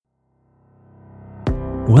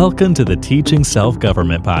Welcome to the Teaching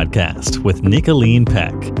Self-Government Podcast with Nicolene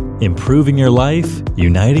Peck. Improving your life,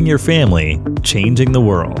 uniting your family, changing the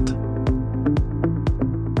world.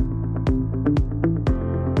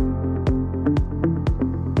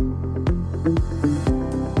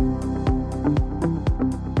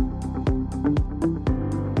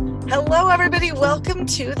 Hello, everybody. Welcome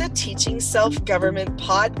to the Teaching Self-Government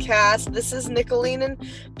Podcast. This is Nicolene and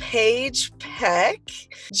Paige Peck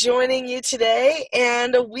joining you today,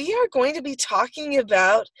 and we are going to be talking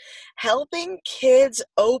about helping kids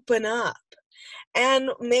open up. And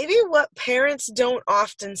maybe what parents don't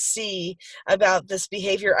often see about this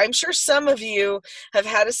behavior. I'm sure some of you have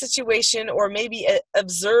had a situation or maybe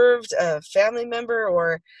observed a family member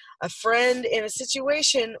or a friend in a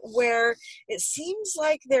situation where it seems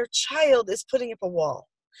like their child is putting up a wall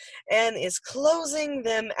and is closing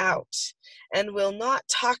them out and will not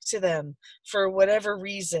talk to them for whatever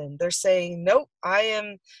reason. They're saying, nope, I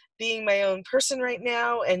am being my own person right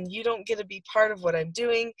now, and you don't get to be part of what I'm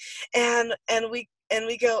doing. And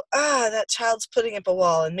we go, that child's putting up a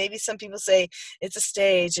wall. And maybe some people say it's a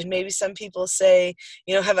stage, and maybe some people say,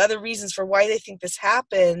 have other reasons for why they think this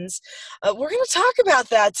happens. We're going to talk about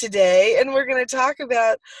that today, and we're going to talk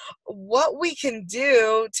about what we can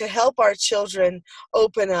do to help our children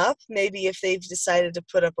open up, maybe if they've decided to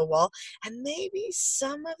put up a wall, and maybe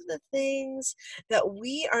some of the things that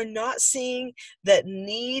we are not seeing that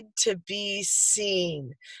need to be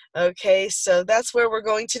seen. Okay, so that's where we're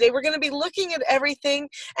going today. We're going to be looking at everything,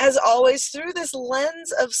 as always, through this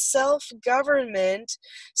lens of self-government.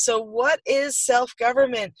 So what is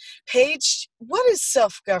self-government? Paige, what is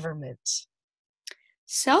self-government?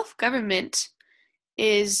 Self-government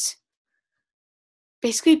is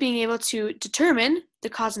basically being able to determine the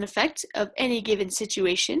cause and effect of any given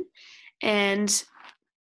situation and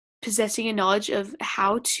possessing a knowledge of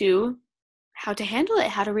how to handle it,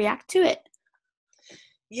 how to react to it.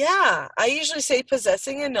 Yeah, I usually say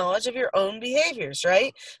possessing a knowledge of your own behaviors,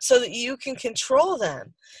 right? So that you can control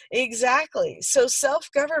them. Exactly. So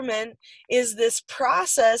self-government is this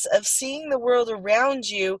process of seeing the world around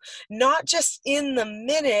you, not just in the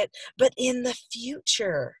minute, but in the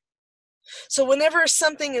future. So whenever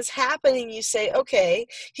something is happening, you say, okay,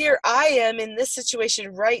 here I am in this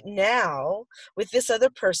situation right now with this other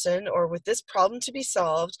person, or with this problem to be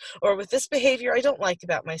solved, or with this behavior I don't like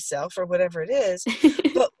about myself, or whatever it is.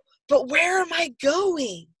 But where am I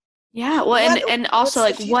going? Yeah, well, and also,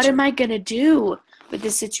 like, what am I going to do with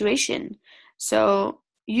this situation? So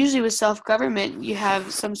usually with self-government, you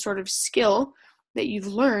have some sort of skill that you've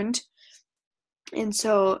learned. And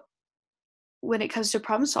so when it comes to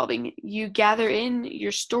problem solving, you gather in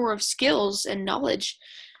your store of skills and knowledge,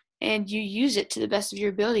 and you use it to the best of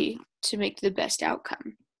your ability to make the best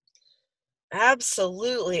outcome.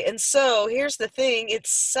 Absolutely. And so here's the thing,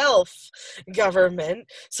 it's self-government.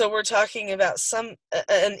 So we're talking about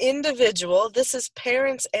an individual, this is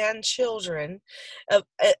parents and children,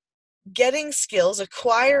 getting skills,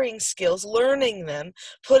 acquiring skills, learning them,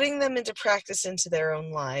 putting them into practice into their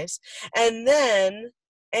own lives, and then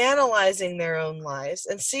analyzing their own lives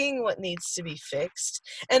and seeing what needs to be fixed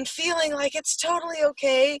and feeling like it's totally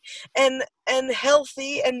okay and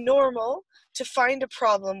healthy and normal to find a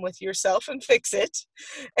problem with yourself and fix it,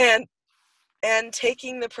 and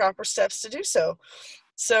taking the proper steps to do so.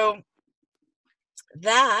 So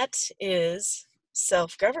that is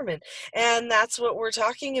self-government, and that's what we're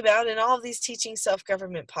talking about in all of these Teaching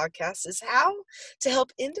Self-Government podcasts, is how to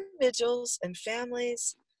help individuals and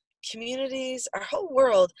families, communities, our whole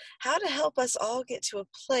world, how to help us all get to a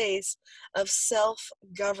place of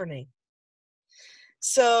self-governing.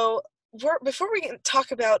 So before we can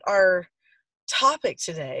talk about our topic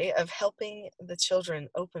today of helping the children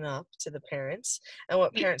open up to the parents and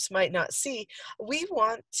what parents might not see, we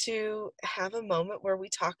want to have a moment where we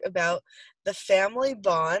talk about the family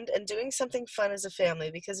bond and doing something fun as a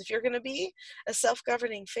family, because if you're going to be a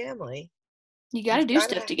self-governing family, you got to do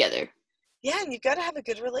stuff together. Yeah, and you've got to have a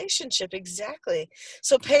good relationship. Exactly.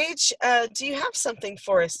 So Paige, do you have something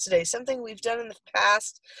for us today? Something we've done in the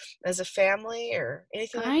past as a family or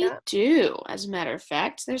anything like that? I do, as a matter of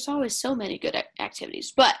fact. There's always so many good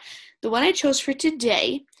activities. But the one I chose for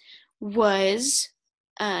today was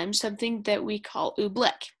something that we call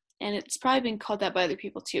oobleck. And it's probably been called that by other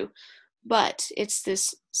people too. But it's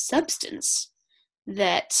this substance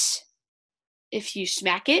that if you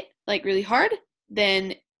smack it like really hard,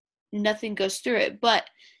 then nothing goes through it. But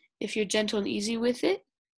if you're gentle and easy with it,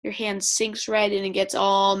 your hand sinks right in and gets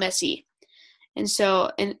all messy. And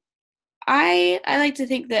I like to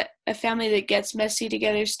think that a family that gets messy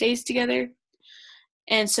together stays together.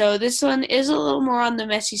 And so this one is a little more on the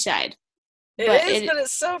messy side. But but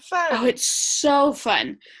it's so oh, fun. it's so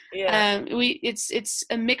fun. Yeah. It's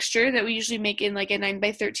a mixture that we usually make in like a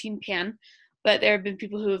 9x13 pan, but there have been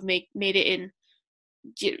people who have made it in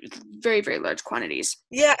very, very large quantities.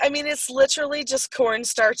 Yeah, I mean it's literally just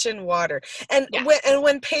cornstarch and water. And Yeah.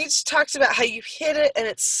 when Paige talks about how you hit it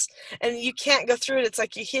and you can't go through it, it's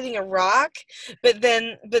like you're hitting a rock. But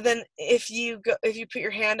then if you put your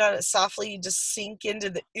hand on it softly, you just sink into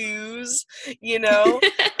the ooze. You know.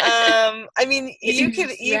 I mean, you could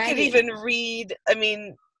Right even read. I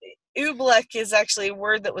mean, oobleck is actually a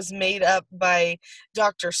word that was made up by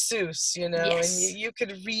Dr. Seuss, you know, and Yes. you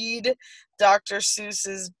could read Dr.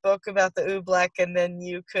 Seuss's book about the oobleck, and then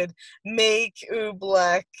you could make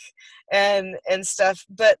oobleck and stuff.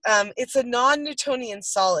 But it's a non-Newtonian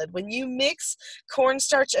solid. When you mix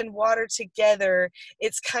cornstarch and water together,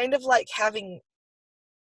 it's kind of like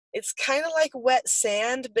wet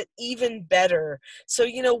sand, but even better. So,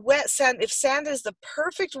 you know, wet sand, if sand is the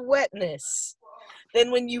perfect wetness, then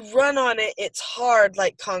when you run on it, it's hard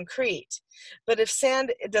like concrete. But if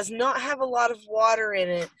sand does not have a lot of water in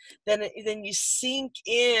it, then you sink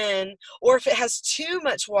in. Or if it has too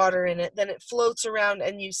much water in it, then it floats around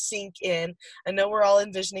and you sink in. I know we're all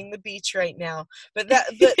envisioning the beach right now, but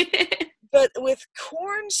but with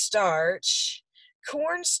cornstarch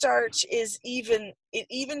is even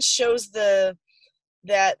shows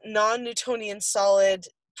that non-Newtonian solid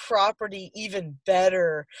property even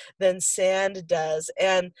better than sand does,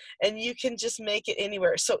 and you can just make it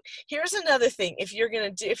anywhere. So here's another thing: if you're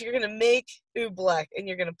gonna make oobleck and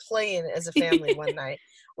you're gonna play in it as a family one night,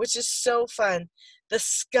 which is so fun, the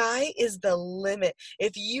sky is the limit.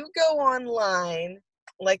 If you go online,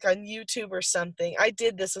 like on YouTube or something, I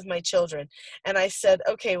did this with my children, and I said,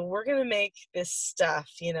 okay, well, we're gonna make this stuff,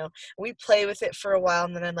 you know. We play with it for a while,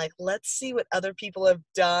 and then I'm like, let's see what other people have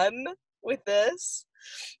done with this.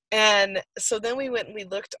 And so then we went and we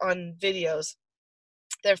looked on videos.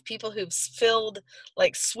 There are people who've filled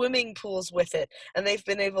like swimming pools with it, and they've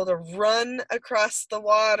been able to run across the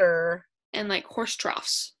water. And like horse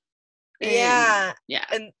troughs. Yeah. Yeah.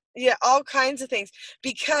 And yeah, all kinds of things.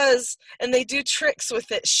 And they do tricks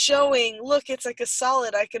with it, showing, look, it's like a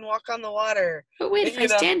solid. I can walk on the water. But wait, And,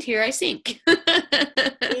 if I stand here, I sink.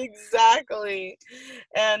 Exactly.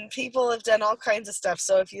 And people have done all kinds of stuff.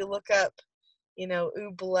 So if you look up, you know,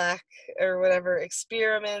 oobleck or whatever,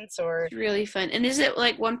 experiments or... It's really fun. And is it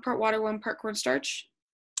like 1 part water, 1 part cornstarch?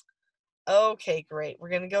 Okay, great. We're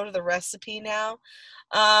going to go to the recipe now.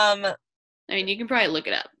 I mean, you can probably look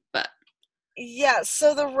it up, but... Yeah,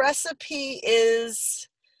 so the recipe is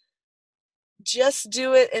just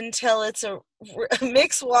do it until it's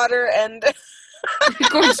mix water and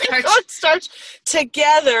cornstarch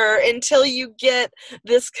together until you get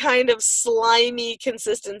this kind of slimy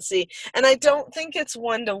consistency. And I don't think it's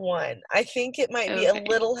 1-to-1. I think it might be a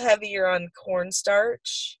little heavier on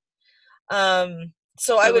cornstarch.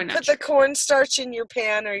 So I would put the cornstarch in your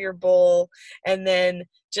pan or your bowl, and then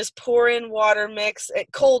just pour in water mix.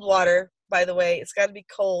 Cold water, by the way. It's got to be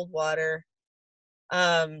cold water.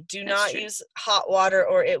 Do not use hot water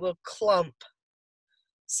or it will clump.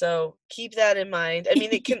 So keep that in mind. I mean,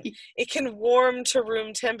 it can warm to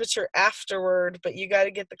room temperature afterward, but you got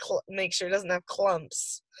to get make sure it doesn't have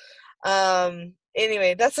clumps.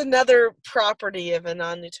 Anyway, that's another property of a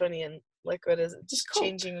non-Newtonian liquid, is it just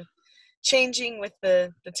changing with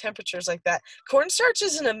the temperatures like that. Cornstarch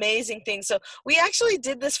is an amazing thing. So we actually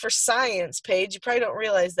did this for science, Paige. You probably don't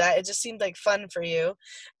realize that. It just seemed like fun for you.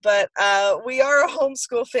 But we are a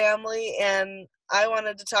homeschool family, and I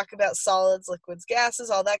wanted to talk about solids, liquids, gases,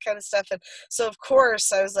 all that kind of stuff. And so, of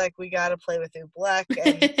course, I was like, we got to play with oobleck.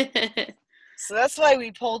 And so that's why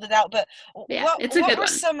we pulled it out. But yeah, what were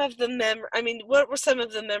some of the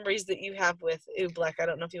memories that you have with oobleck? I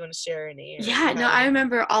don't know if you want to share any. Yeah, no, I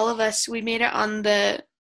remember all of us, we made it on the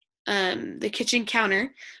kitchen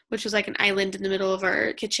counter, which was like an island in the middle of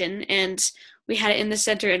our kitchen, and we had it in the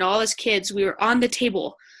center, and all us kids, we were on the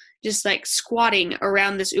table just like squatting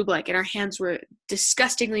around this oobleck, and our hands were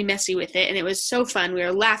disgustingly messy with it, and it was so fun. We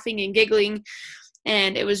were laughing and giggling,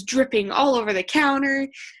 and it was dripping all over the counter,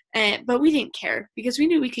 but we didn't care because we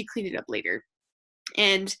knew we could clean it up later.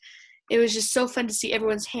 And it was just so fun to see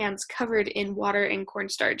everyone's hands covered in water and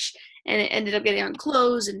cornstarch, and it ended up getting on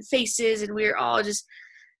clothes and faces, and we were all just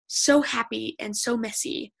so happy and so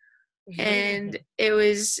messy. And it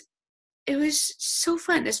was so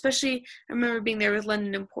fun, especially I remember being there with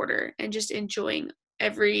London and Porter and just enjoying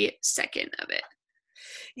every second of it.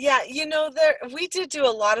 Yeah, you know, we did do a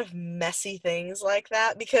lot of messy things like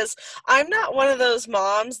that, because I'm not one of those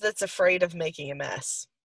moms that's afraid of making a mess.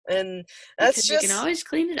 And that's because you can always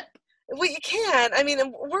clean it up. Well, you can. I mean,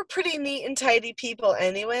 we're pretty neat and tidy people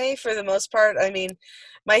anyway, for the most part. I mean,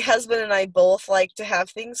 my husband and I both like to have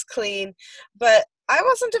things clean, but I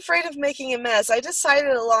wasn't afraid of making a mess. I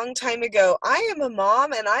decided a long time ago, I am a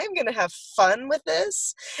mom and I am going to have fun with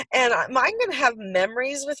this, and I'm going to have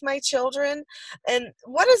memories with my children. And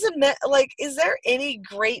what is like, is there any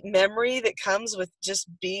great memory that comes with just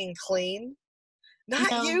being clean? Not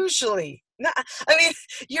No. usually. Not, I mean,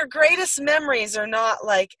 your greatest memories are not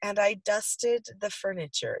like, and I dusted the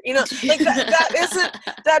furniture. You know, like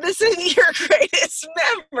that isn't your greatest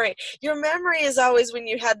memory. Your memory is always when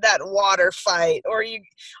you had that water fight, or you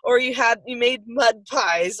made mud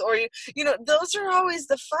pies, or you know, those are always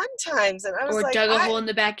the fun times. And I was Or like, dug a hole in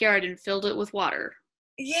the backyard and filled it with water.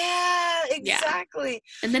 yeah, exactly.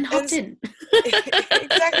 And then hopped in.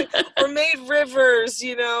 Exactly. Or made rivers,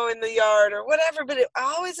 you know, in the yard or whatever, but it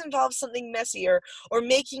always involves something messy, or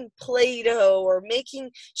making Play-Doh, or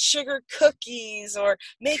making sugar cookies, or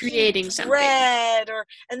making Creating something. bread,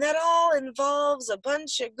 and that all involves a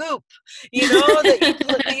bunch of goop, you know, that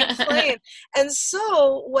you play in. And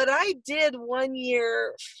so what I did one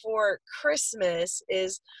year for Christmas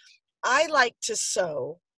is I like to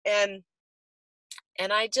sew, and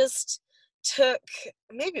I just took,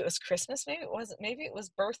 maybe it was Christmas, maybe it wasn't, maybe it was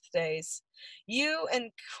birthdays. You and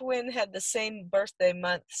Quinn had the same birthday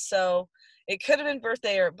month, so it could have been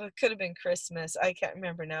birthday or it could have been Christmas. I can't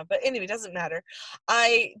remember now, but anyway, it doesn't matter.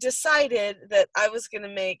 I decided that I was going to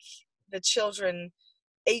make the children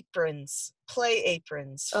aprons, play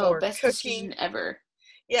aprons for best cooking. decision ever.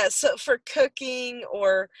 Yeah, so for cooking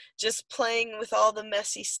or just playing with all the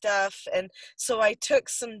messy stuff. And so I took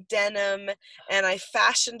some denim and I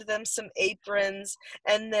fashioned them some aprons,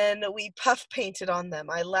 and then we puff painted on them.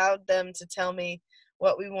 I allowed them to tell me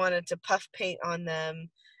what we wanted to puff paint on them.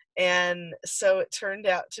 And so it turned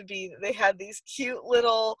out to be that they had these cute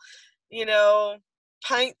little, you know,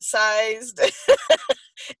 pint-sized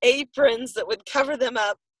aprons that would cover them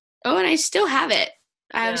up. Oh, and I still have it.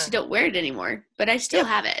 I obviously don't wear it anymore, but I still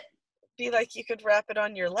have it. Be like you could wrap it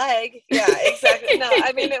on your leg. Yeah, exactly. No,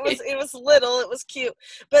 I mean, it was little, it was cute,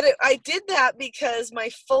 but I did that because my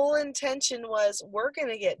full intention was, we're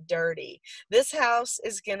gonna get dirty. This house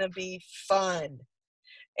is gonna be fun,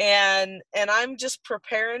 and I'm just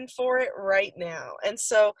preparing for it right now. And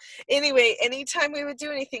so anyway, anytime we would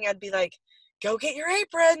do anything, I'd be like, go get your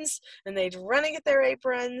aprons, and they'd run and get their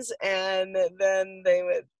aprons, and then they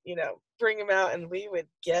would, you know, bring them out and we would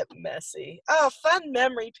get messy. Oh, fun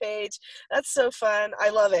memory, Paige. That's so fun. I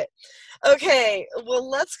love it. Okay, well,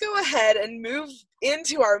 let's go ahead and move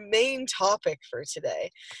into our main topic for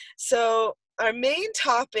today. So our main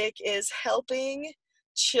topic is helping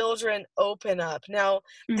children open up. Now,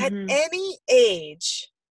 at any age,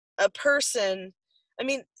 a person, I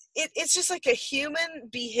mean, it's just like a human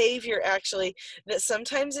behavior, actually, that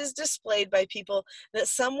sometimes is displayed by people, that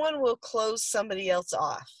someone will close somebody else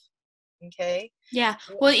off. Okay? Yeah.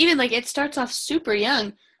 Well, even like it starts off super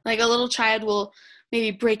young. Like a little child will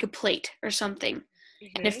maybe break a plate or something.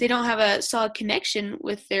 And if they don't have a solid connection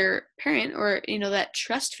with their parent, or, you know, that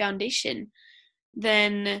trust foundation,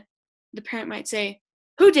 then the parent might say,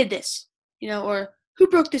 who did this? You know, or who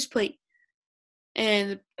broke this plate?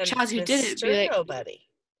 And the child who did it be like, nobody.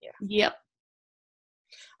 Yeah. Yep.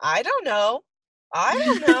 I don't know. I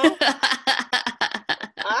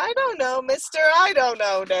don't know, Mr. I don't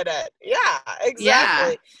know did it. Yeah,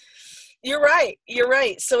 exactly. Yeah. You're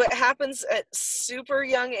right. So it happens at super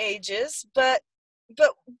young ages, but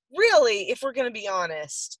really, if we're going to be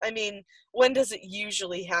honest, I mean, when does it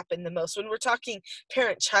usually happen the most? When we're talking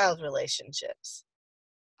parent-child relationships?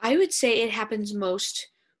 I would say it happens most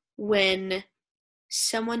when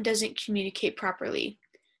someone doesn't communicate properly,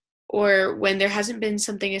 or when there hasn't been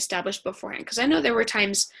something established beforehand. Because I know there were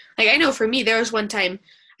times, like I know for me, there was one time,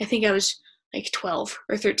 I think I was like 12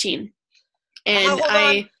 or 13. And hold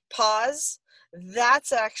on. Pause.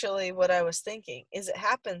 That's actually what I was thinking, is it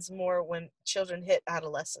happens more when children hit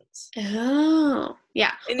adolescence. Oh,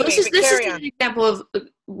 yeah. Anyway, well, this is an example of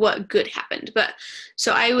what good happened. But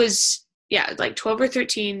so I was, like 12 or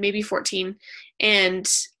 13, maybe 14, and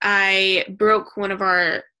I broke one of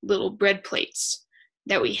our little bread plates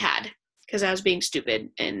that we had because I was being stupid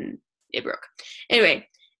and it broke. Anyway,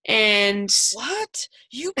 and what?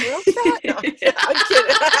 You broke that? No, I'm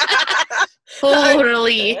kidding.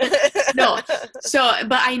 Totally. No. So,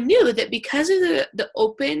 but I knew that because of the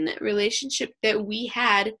open relationship that we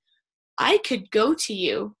had, I could go to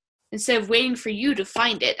you instead of waiting for you to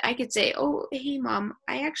find it. I could say, oh, hey, Mom,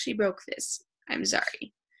 I actually broke this. I'm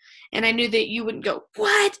sorry. And I knew that you wouldn't go,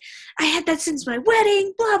 what? I had that since my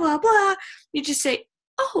wedding, blah, blah, blah. You just say,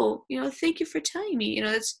 oh, thank you for telling me.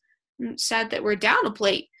 That's sad that we're down a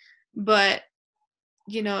plate, but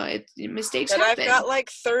mistakes but happen. I've got like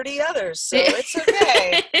 30 others, so it's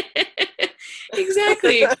okay.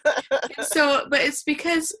 Exactly. But it's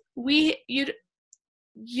because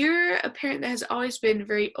you're a parent that has always been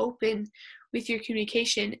very open with your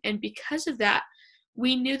communication, and because of that,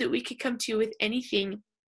 we knew that we could come to you with anything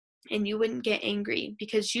and you wouldn't get angry,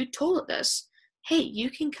 because you told us, hey, you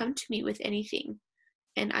can come to me with anything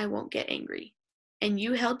and I won't get angry. And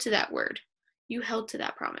you held to that word. You held to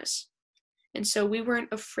that promise. And so we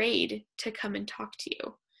weren't afraid to come and talk to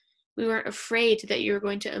you. We weren't afraid that you were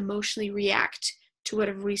going to emotionally react to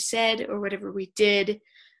whatever we said or whatever we did.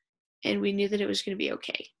 And we knew that it was going to be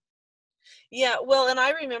okay. Yeah, well, and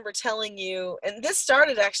I remember telling you, and this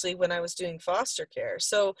started actually when I was doing foster care.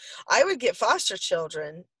 So I would get foster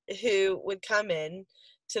children who would come in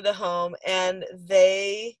to the home, and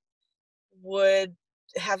they would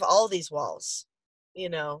have all these walls,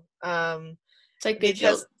 It's like they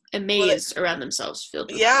built a maze around themselves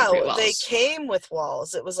filled with concrete walls. They came with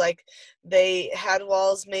walls. It was like they had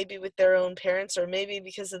walls maybe with their own parents, or maybe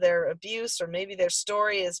because of their abuse, or maybe their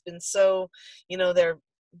story has been so,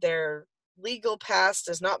 their legal past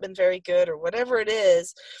has not been very good, or whatever it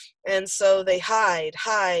is. And so they hide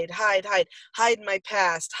my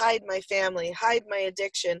past, hide my family, hide my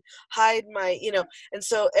addiction, hide my, and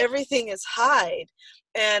so everything is hide.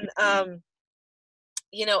 And, and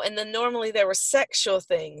then normally there were sexual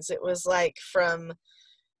things. It was like from,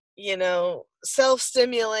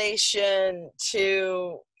 self-stimulation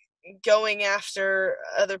to going after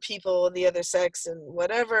other people, the other sex and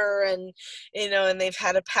whatever. And, and they've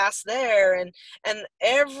had a past there. And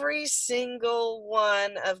every single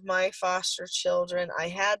one of my foster children, I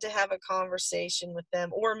had to have a conversation with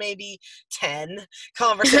them, or maybe 10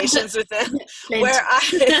 conversations with them where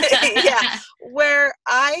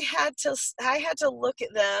I had to look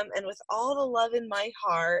at them, and with all the love in my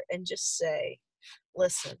heart, and just say,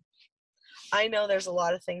 listen, I know there's a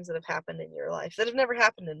lot of things that have happened in your life that have never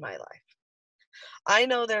happened in my life. I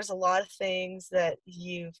know there's a lot of things that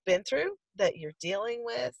you've been through that you're dealing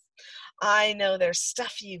with. I know there's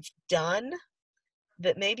stuff you've done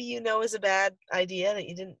that maybe is a bad idea, that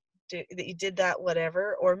you didn't do, that you did that,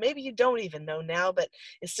 whatever, or maybe you don't even know now, but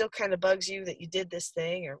it still kind of bugs you that you did this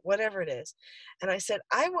thing, or whatever it is. And I said,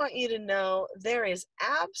 I want you to know there is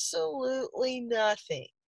absolutely nothing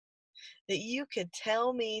that you could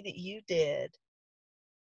tell me that you did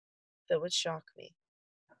that would shock me.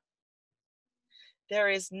 There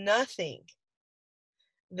is nothing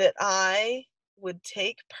that I would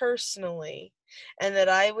take personally and that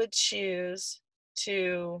I would choose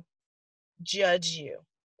to judge you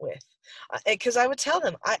with. Because I would tell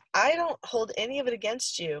them, I don't hold any of it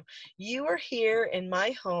against you. You are here in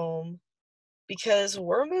my home because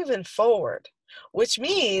we're moving forward, which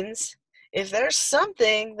means if there's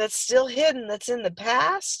something that's still hidden that's in the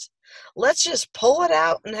past, let's just pull it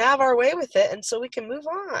out and have our way with it, and so we can move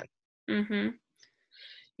on. Mm-hmm.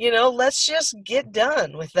 Let's just get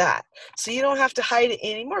done with that. So you don't have to hide it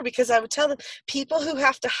anymore, because I would tell them, people who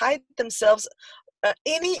have to hide themselves,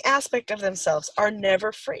 any aspect of themselves, are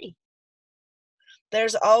never free.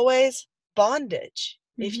 There's always bondage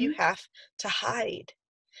if you have to hide.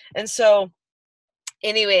 And so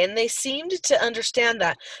anyway, and they seemed to understand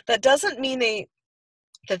that. That doesn't mean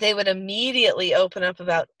that they would immediately open up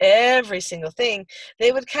about every single thing.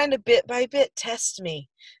 They would kind of bit by bit test me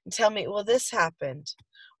and tell me, well, this happened.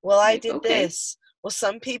 Well, I did this. Well,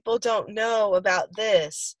 some people don't know about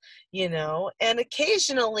this, and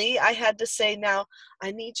occasionally I had to say, now,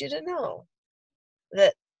 I need you to know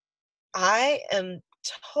that I am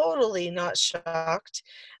totally not shocked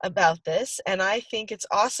about this, and I think it's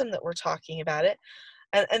awesome that we're talking about it.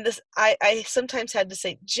 And this, I sometimes had to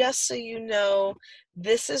say, just so you know,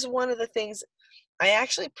 this is one of the things I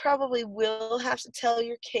actually probably will have to tell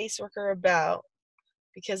your caseworker about,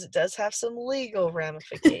 because it does have some legal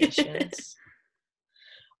ramifications.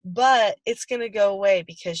 But it's going to go away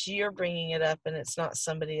because you're bringing it up, and it's not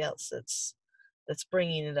somebody else that's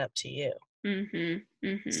bringing it up to you. Mm-hmm.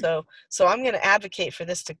 Mm-hmm. So I'm going to advocate for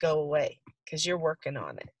this to go away because you're working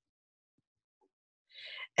on it.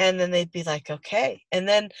 And then they'd be like, okay. And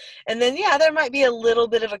then, yeah, there might be a little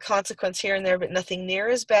bit of a consequence here and there, but nothing near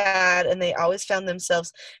as bad. And they always found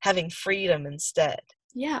themselves having freedom instead.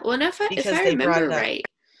 Yeah. Well, and if I remember right,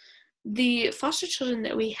 the foster children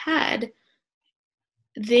that we had,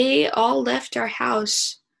 they all left our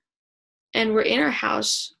house and were in our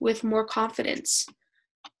house with more confidence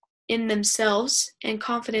in themselves and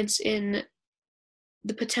confidence in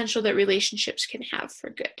the potential that relationships can have for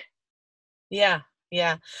good. Yeah.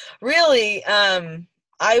 Yeah. Really,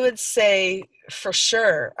 I would say for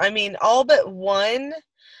sure. I mean, all but one,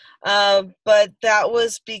 but that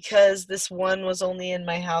was because this one was only in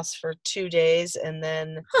my house for 2 days, and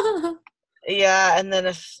then yeah, and then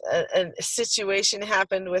a situation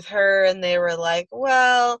happened with her, and they were like,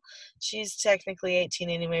 well, she's technically 18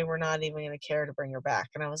 anyway, we're not even going to care to bring her back.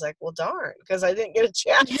 And I was like, well, darn, because I didn't get a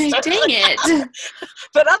chance to Dang it.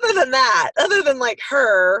 But other than that, other than like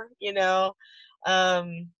her,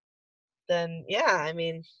 then yeah, I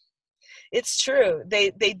mean, it's true. They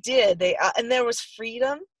did. And there was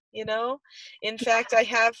freedom, you know. In fact, I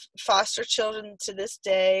have foster children to this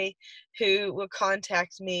day who will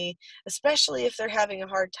contact me, especially if they're having a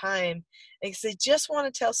hard time, because they just want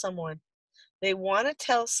to tell someone. They want to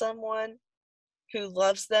tell someone who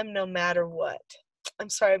loves them no matter what. I'm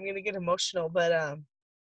sorry, I'm going to get emotional, but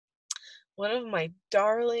one of my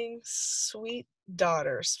darling, sweet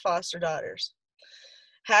daughters, foster daughters,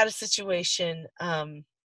 had a situation, and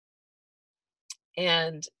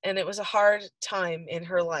it was a hard time in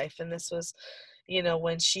her life, and this was,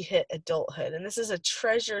 when she hit adulthood, and this is a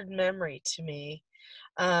treasured memory to me,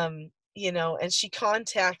 and she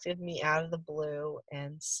contacted me out of the blue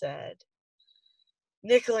and said,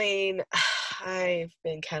 Nicolene, I've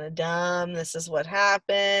been kind of dumb, this is what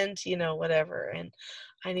happened, whatever, and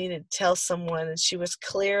I needed to tell someone. And she was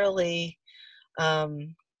clearly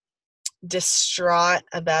distraught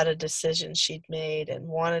about a decision she'd made and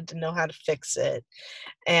wanted to know how to fix it,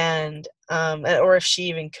 and or if she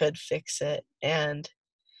even could fix it, and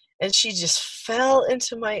she just fell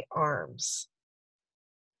into my arms,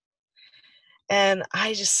 and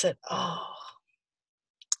I just said, oh,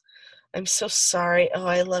 I'm so sorry, oh,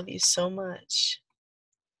 I love you so much.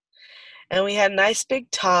 And we had a nice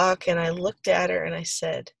big talk, and I looked at her and I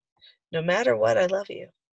said, no matter what, I love you.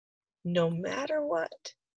 No matter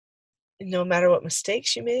what. No matter what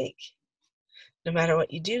mistakes you make, no matter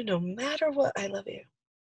what you do, no matter what, I love you.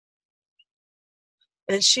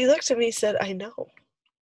 And she looked at me and said, I know.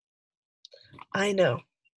 I know.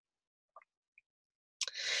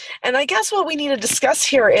 And I guess what we need to discuss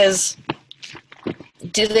here is,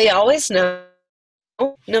 do they always know,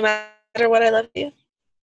 no matter what, I love you?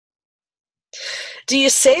 Do you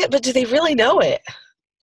say it, but do they really know it?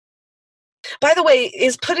 By the way,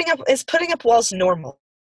 is putting up walls normal?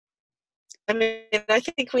 I mean, I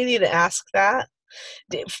think we need to ask that.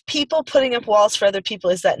 People putting up walls for other people,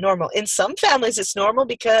 is that normal? In some families, it's normal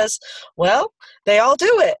because, well, they all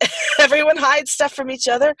do it. Everyone hides stuff from each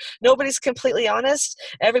other. Nobody's completely honest.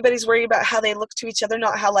 Everybody's worried about how they look to each other,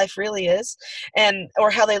 not how life really is,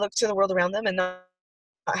 or how they look to the world around them, and not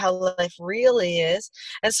how life really is.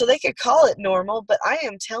 And so they could call it normal, but I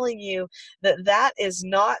am telling you that is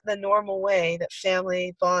not the normal way that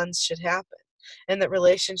family bonds should happen, and that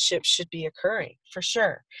relationships should be occurring, for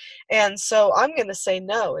sure. And so I'm going to say,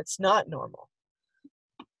 no, it's not normal.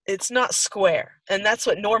 It's not square. And that's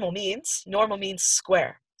what normal means. Normal means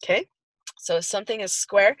square. Okay? So if something is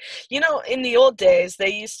square, in the old days, they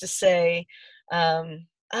used to say,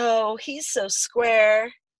 oh, he's so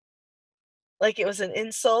square, like it was an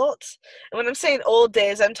insult. And when I'm saying old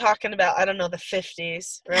days, I'm talking about, I don't know, the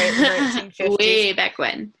 50s, right? 1950s. Way back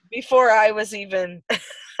when. Before I was even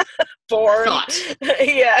born.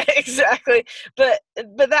 Yeah, exactly. But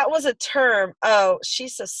that was a term. Oh,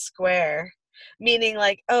 she's a square. Meaning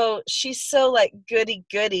like, oh, she's so like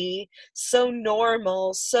goody-goody, so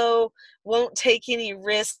normal, so won't take any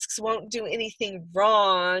risks, won't do anything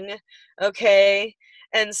wrong, okay?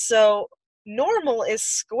 And so normal is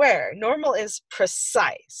square. Normal is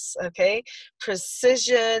precise, okay?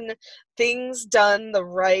 Precision, things done the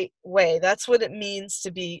right way. That's what it means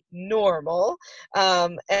to be normal.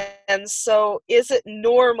 And so is it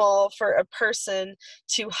normal for a person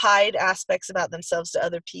to hide aspects about themselves to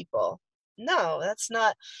other people? No, that's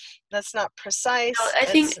not precise. No, I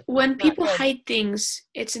think when people hide things,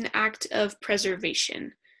 it's an act of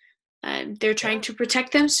preservation. They're trying to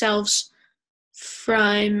protect themselves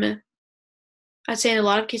from, I'd say in a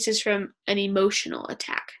lot of cases, from an emotional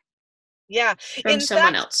attack. Yeah. From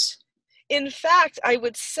someone else. In fact, I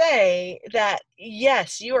would say that,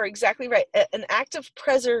 yes, you are exactly right. An act of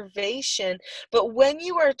preservation, but when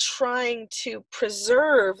you are trying to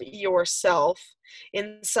preserve yourself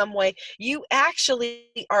in some way, you actually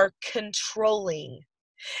are controlling.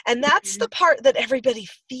 And that's the part that everybody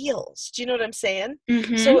feels. Do you know what I'm saying?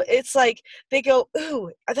 Mm-hmm. So it's like they go,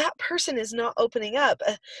 ooh, that person is not opening up.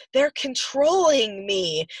 They're controlling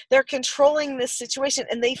me. They're controlling this situation.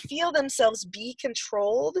 And they feel themselves be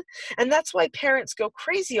controlled. And that's why parents go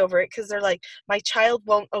crazy over it, because they're like, my child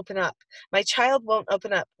won't open up. My child won't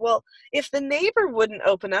open up. Well, if the neighbor wouldn't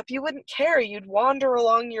open up, you wouldn't care. You'd wander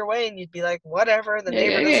along your way and you'd be like, whatever, the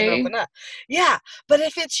neighbor doesn't open up. Yeah. But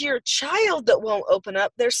if it's your child that won't open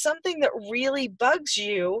up, there's something that really bugs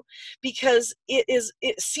you, because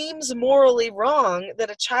it seems morally wrong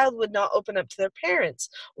that a child would not open up to their parents.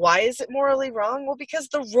 Why is it morally wrong? Well, because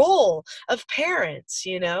the role of parents,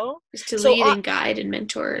 is to lead and guide and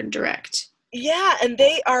mentor and direct. Yeah, and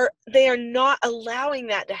they are not allowing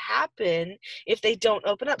that to happen if they don't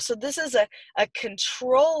open up. So this is a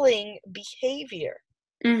controlling behavior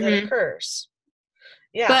that occurs.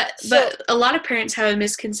 Yeah. But a lot of parents have a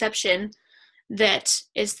misconception that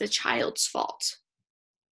it's the child's fault.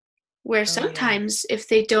 Where sometimes if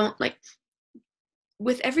they don't, like,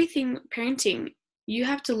 with everything parenting, you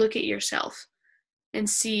have to look at yourself and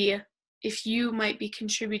see if you might be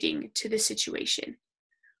contributing to the situation.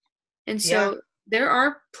 And so there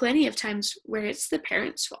are plenty of times where it's the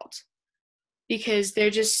parents' fault, because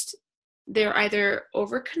they're either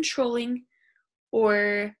over controlling,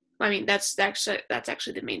 or that's actually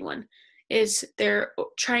the main one, is they're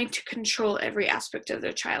trying to control every aspect of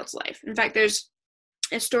their child's life. In fact, there's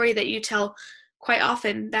a story that you tell quite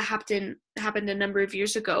often that happened a number of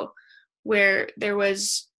years ago, where there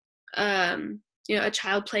was a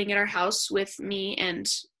child playing at our house with me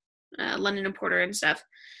and London and Porter and stuff.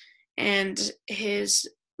 And his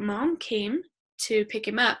mom came to pick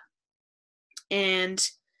him up, and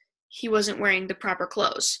he wasn't wearing the proper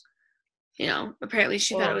clothes. Apparently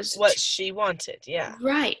she thought it was what she wanted. Yeah.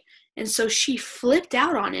 Right. And so she flipped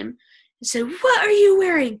out on him and said, "What are you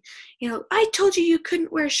wearing? I told you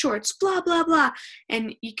couldn't wear shorts, blah, blah, blah."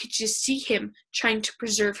 And you could just see him trying to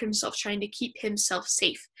preserve himself, trying to keep himself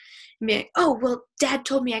safe. And be like, "Oh, well, Dad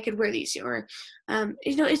told me I could wear these," or,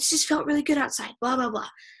 "It's just felt really good outside, blah, blah, blah."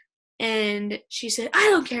 And she said, "I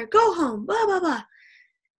don't care, go home, blah, blah, blah."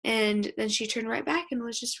 And then she turned right back and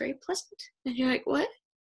was just very pleasant. And you're like, what?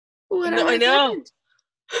 No, I know.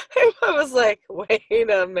 I was like, wait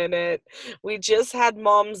a minute. We just had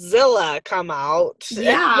Momzilla come out.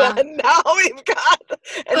 Yeah. And now we've got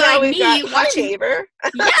my neighbor.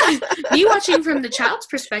 Yeah. Me watching from the child's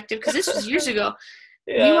perspective, because this was years ago.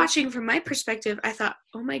 Yeah. Me watching from my perspective, I thought,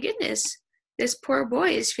 oh my goodness, this poor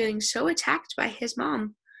boy is feeling so attacked by his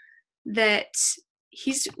mom that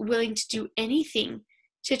he's willing to do anything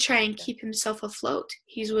to try and keep himself afloat.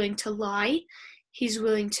 He's willing to lie. He's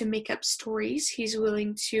willing to make up stories. He's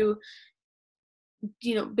willing to,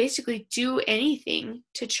 basically do anything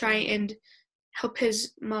to try and help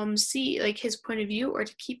his mom see, like, his point of view, or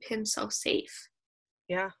to keep himself safe.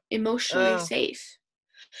 Yeah. Emotionally safe.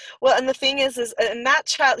 Well, and the thing is and that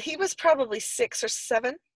child, he was probably 6 or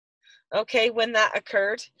 7, okay, when that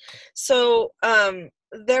occurred. So,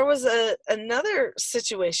 there was another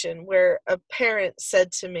situation where a parent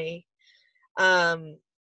said to me,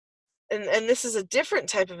 and this is a different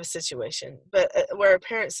type of a situation, but where a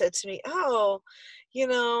parent said to me, "Oh,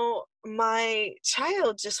 my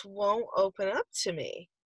child just won't open up to me."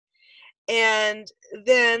 And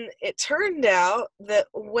then it turned out that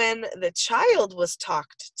when the child was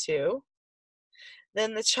talked to,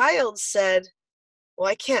 then the child said, "Well,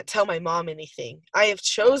 I can't tell my mom anything. I have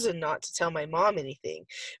chosen not to tell my mom anything,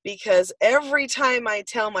 because every time I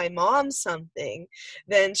tell my mom something,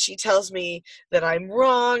 then she tells me that I'm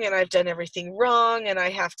wrong and I've done everything wrong, and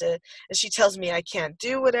and she tells me I can't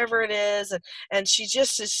do whatever it is, and she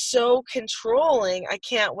just is so controlling. I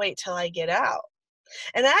can't wait till I get out."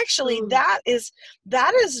 And actually, that is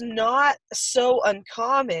not so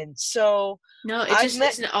uncommon. So no, it just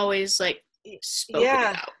isn't always like spoken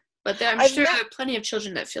about. But I'm sure there are plenty of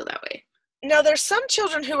children that feel that way. Now, there's some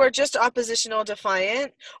children who are just oppositional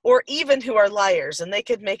defiant, or even who are liars, and they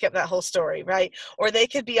could make up that whole story, right? Or they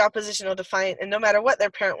could be oppositional defiant, and no matter what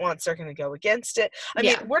their parent wants, they're going to go against it. I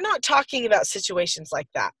mean, we're not talking about situations like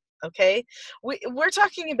that, okay? We're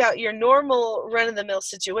talking about your normal run-of-the-mill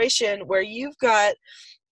situation where you've got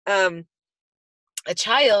a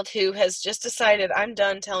child who has just decided, I'm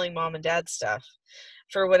done telling mom and dad stuff,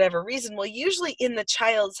 for whatever reason. Well, usually in the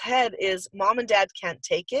child's head is, mom and dad can't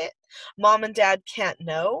take it. Mom and dad can't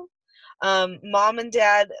know. Mom and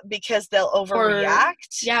dad, because they'll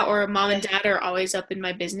overreact. Or mom and dad are always up in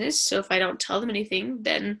my business. So if I don't tell them anything,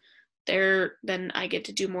 then I get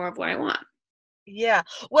to do more of what I want. Yeah.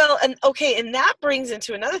 Well, and that brings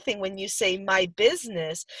into another thing when you say my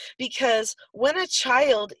business, because when a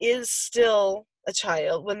child is still a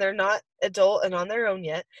child, when they're not adult and on their own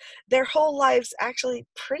yet, their whole lives actually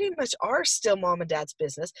pretty much are still mom and dad's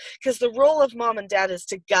business, because the role of mom and dad is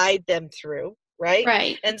to guide them through, right?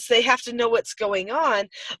 Right. And so they have to know what's going on.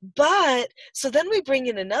 But so then we bring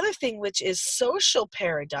in another thing, which is social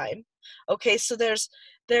paradigm. Okay, so there's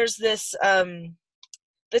this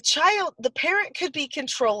the parent could be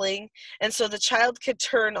controlling, and so the child could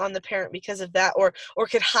turn on the parent because of that, or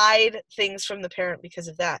could hide things from the parent because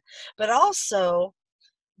of that. But also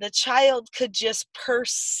the child could just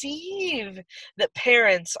perceive that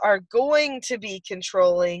parents are going to be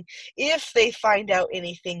controlling if they find out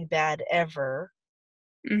anything bad ever,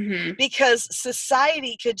 Mm-hmm. because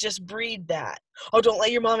society could just breed that. Oh, don't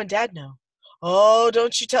let your mom and dad know. Oh,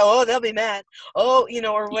 don't you tell. Oh, they'll be mad. Oh, or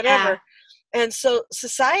Yeah. whatever. And so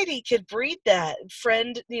society could breed that.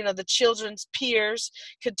 The children's peers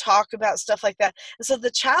could talk about stuff like that. And so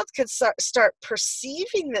the child could start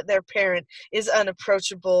perceiving that their parent is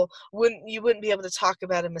unapproachable. You wouldn't be able to talk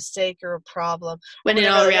about a mistake or a problem or When in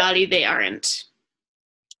all whatever. reality, they aren't.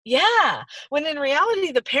 Yeah. When in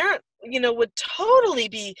reality, the parent, would totally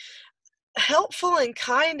be helpful and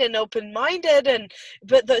kind and open-minded,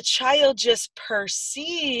 but the child just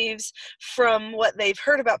perceives from what they've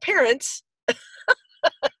heard about parents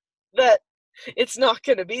that it's not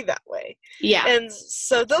going to be that way. Yeah. And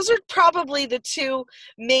so those are probably the two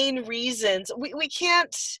main reasons. We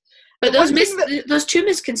can't. But those two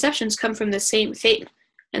misconceptions come from the same thing,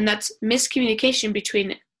 and that's miscommunication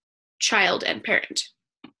between child and parent.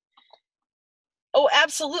 Oh,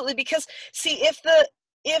 absolutely. Because see,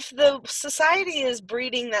 if the society is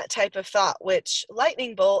breeding that type of thought, which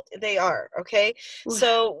lightning bolt they are, okay?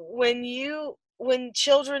 So when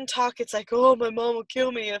children talk, it's like, oh, my mom will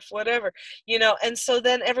kill me if whatever, and so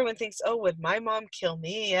then everyone thinks, oh, would my mom kill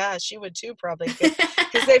me? Yeah, she would too, probably,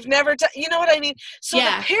 because they've never you know what I mean? So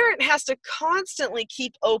Yeah. the parent has to constantly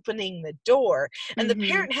keep opening the door, and the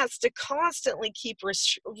parent has to constantly keep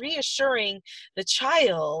reassuring the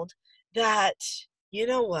child that, you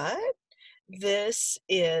know what, this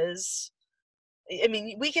is, I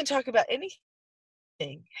mean, we can talk about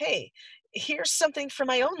anything. Hey, here's something from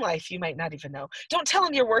my own life you might not even know. Don't tell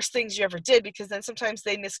them your worst things you ever did, because then sometimes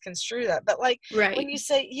they misconstrue that. But like Right. when you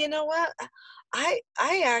say, you know what, I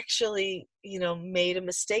actually, made a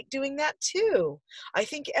mistake doing that too. I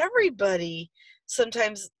think everybody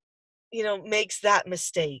sometimes, makes that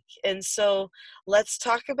mistake. And so let's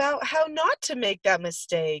talk about how not to make that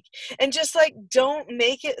mistake. And just like, don't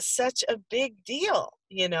make it such a big deal,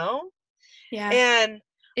 Yeah. And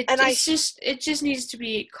It I just needs to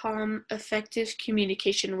be calm, effective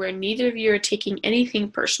communication where neither of you are taking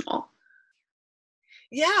anything personal.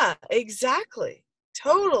 Yeah, exactly.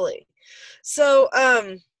 Totally. So,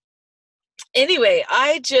 anyway,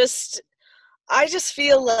 I just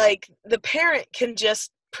feel like the parent can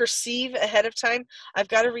just perceive ahead of time. I've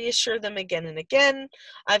got to reassure them again and again.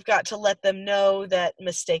 I've got to let them know that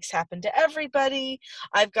mistakes happen to everybody.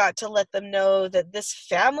 I've got to let them know that this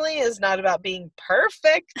family is not about being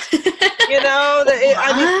perfect. What?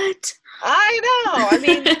 I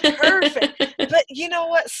mean, perfect. But you know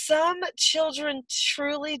what? Some children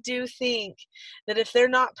truly do think that if they're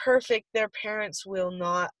not perfect, their parents will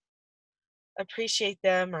not appreciate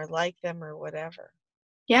them or like them or whatever.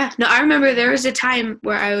 Yeah. No, I remember there was a time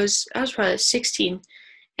where I was probably 16,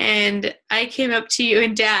 and I came up to you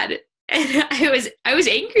and Dad, and I was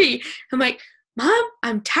angry. I'm like, Mom,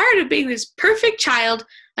 I'm tired of being this perfect child.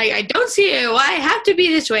 Like, I don't see why I have to be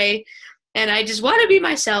this way, and I just want to be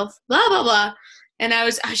myself. Blah blah blah. And I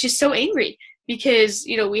was just so angry because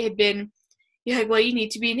we had been, you're like, well, you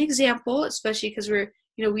need to be an example, especially because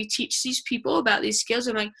we teach these people about these skills.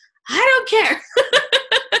 I'm like, I don't care.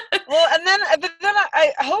 Well, but then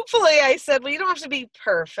I hopefully I said, well, you don't have to be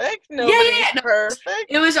perfect. Nobody's perfect.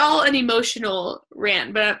 It was all an emotional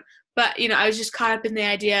rant, but I was just caught up in the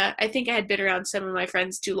idea. I think I had been around some of my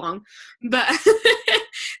friends too long, but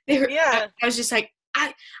I was just like,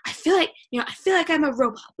 I feel like I'm a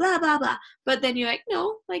robot, blah blah blah. But then you're like,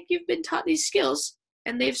 no, like you've been taught these skills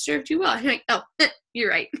and they've served you well. And you're like, oh, you're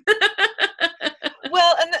right.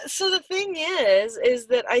 Well, and so the thing is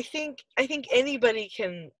that I think anybody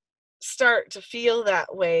can start to feel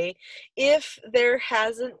that way if there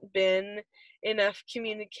hasn't been enough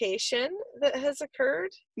communication that has occurred.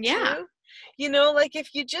 Yeah. Too. Like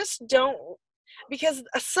if you just don't, because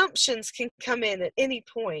assumptions can come in at any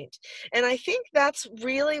point. And I think that's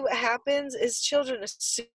really what happens is children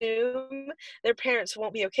assume their parents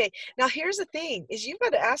won't be okay. Now, here's the thing is you've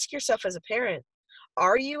got to ask yourself as a parent,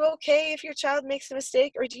 are you okay if your child makes a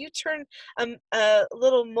mistake, or do you turn a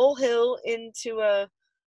little molehill into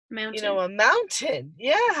Mountain. a mountain?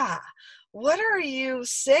 Yeah. What are you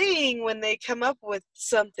saying when they come up with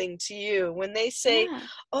something to you? When they say, Yeah.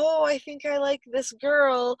 "Oh, I think I like this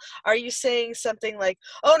girl," are you saying something like,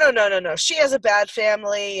 "Oh, no, no, no, no. She has a bad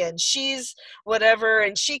family and she's whatever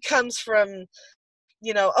and she comes from,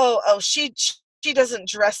 she doesn't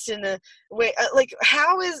dress in a way like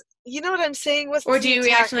how is, you know what I'm saying? What's Or do the you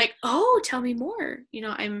react attack?" like, "Oh, tell me more.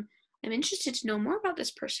 I'm interested to know more about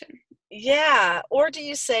this person." Yeah. Or do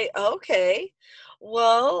you say, "Okay,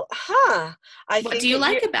 well, I What do think you at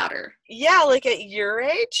like your about her? yeah, like at your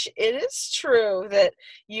age, it is true that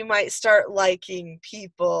you might start liking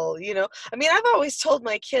people, I mean, I've always told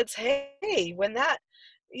my kids, hey, when that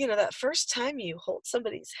first time you hold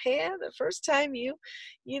somebody's hand, the first time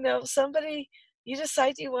somebody, you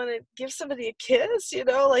decide you want to give somebody a kiss,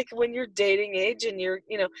 like when you're dating age and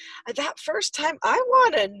that first time, I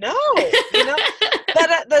want to know. But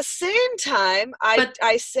at the same time, But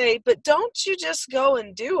I say, but don't you just go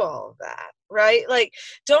and do all of that, right? Like,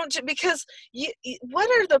 don't you, because what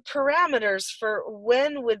are the parameters for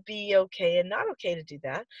when would be okay and not okay to do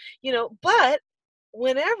that? But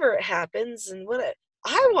whenever it happens and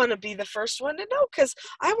I want to be the first one to know, because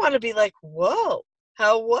I want to be like, whoa,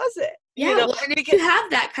 how was it? yeah, well, and if Because you have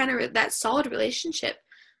that kind of that solid relationship,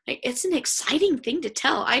 like it's an exciting thing to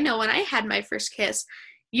tell. I know when I had my first kiss,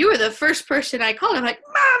 you were the first person I called. I'm like,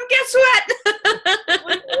 "Mom, guess what?"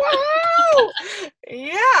 like, whoa, And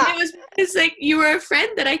yeah, it was because like you were a friend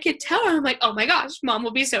that I could tell. I'm like, "Oh my gosh, Mom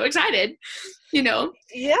will be so excited," you know,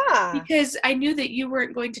 yeah. because I knew that you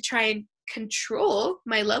weren't going to try and control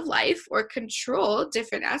my love life or control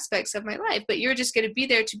different aspects of my life, but you're just going to be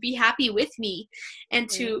there to be happy with me and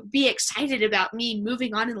Mhm. to be excited about me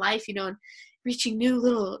moving on in life, and reaching new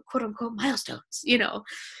little quote unquote milestones.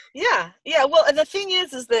 Yeah, yeah. Well, and the thing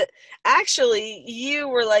is that actually you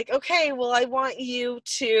were like, okay, well, I want you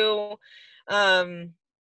to, um,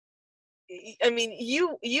 I mean,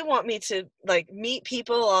 you want me to like meet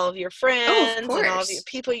people, all of your Oh, of friends, and all of the course.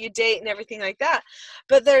 people you date, and everything like that.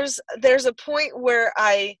 But there's a point where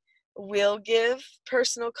I will give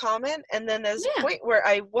personal comment, and then there's a Yeah. point where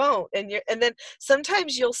I won't, and then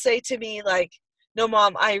sometimes you'll say to me like, "No,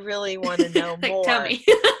 Mom, I really want to know Like, tell more." me.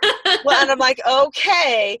 Well, and I'm like,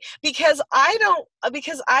 okay, because I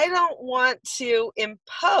don't want to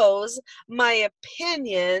impose my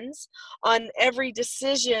opinions on every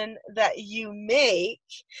decision that you make,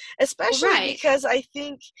 Well, especially right. because I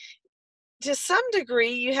think to some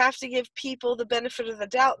degree you have to give people the benefit of the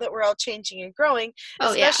doubt that we're all changing and growing,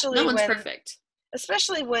 Oh, yeah. No especially one's when perfect.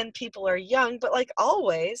 especially when people are young, but like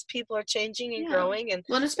always, people are changing and Yeah. growing and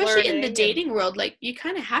Well, and especially in the learning and dating world, like you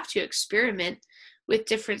kind of have to experiment with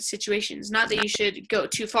different situations. Not that you should go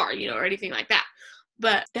too far, or anything like that.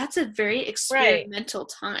 But that's a very right, experimental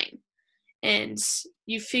time. And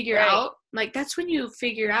you figure right. out, like, that's when you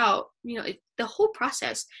figure out, the whole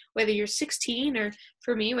process, whether you're 16 or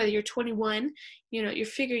for me, whether you're 21, you're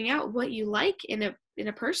figuring out what you like in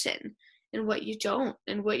a person and what you don't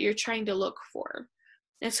and what you're trying to look for.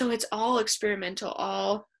 And so it's all experimental,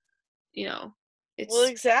 all you know, Well, it's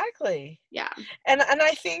exactly. yeah. And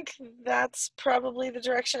I think that's probably the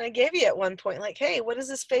direction I gave you at one point. Like, hey, what is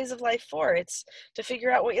this phase of life for? It's to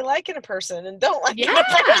figure out what you like in a person and don't like in a Yeah.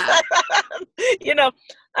 person. you know,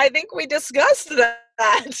 I think we discussed that.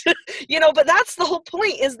 But that's the whole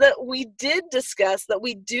point, is that we did discuss that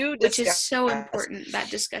we do Which is discuss. so important. That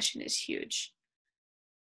discussion is huge.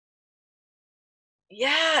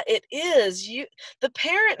 Yeah, it is. The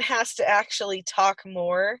parent has to actually talk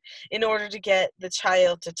more in order to get the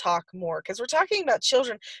child to talk more, because we're talking about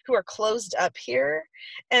children who are closed up here.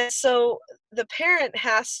 And so the parent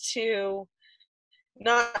has to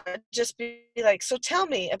not just be like, "So tell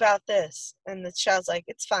me about this." And the child's like,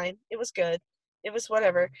 "It's fine. It was good. It was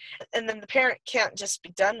whatever." And then the parent can't just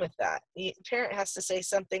be done with that. The parent has to say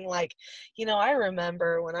something like, "I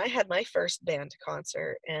remember when I had my first band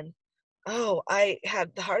concert, and oh, I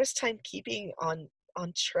had the hardest time keeping on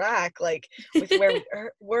track, like, with where we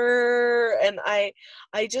were, and I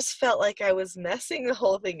just felt like I was messing the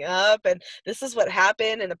whole thing up, and this is what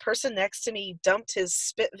happened, and the person next to me dumped his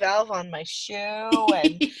spit valve on my shoe,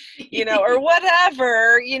 and, or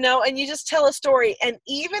whatever, and you just tell a story, and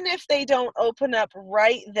even if they don't open up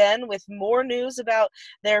right then with more news about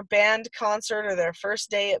their band concert or their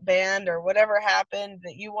first day at band or whatever happened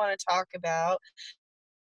that you wanna talk about,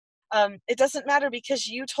 it doesn't matter, because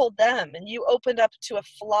you told them and you opened up to a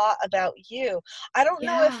flaw about you. I don't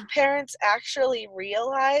know if Yeah. parents actually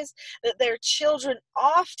realize that their children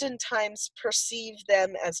oftentimes perceive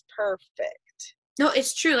them as perfect. No,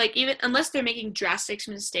 it's true. Like, even unless they're making drastic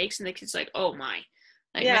mistakes and the kid's like, oh my,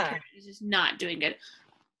 like my parent is just not doing good.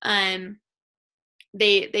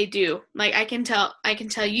 They do. Like, I can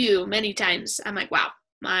tell you many times, I'm like, wow,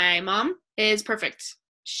 my mom is perfect.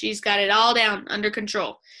 She's got it all down under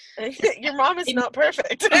control. Your mom is not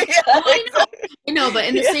perfect. I know, but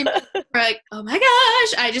in the same, we're like, oh my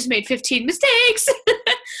gosh, I just made 15 mistakes.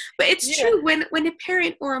 But it's true, when a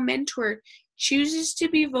parent or a mentor chooses to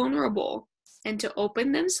be vulnerable and to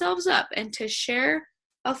open themselves up and to share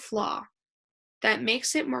a flaw, that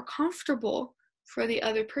makes it more comfortable for the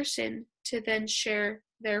other person to then share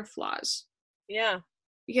their flaws. Yeah.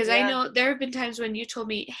 Because I know there have been times when you told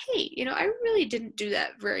me, hey, I really didn't do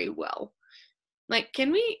that very well. Like,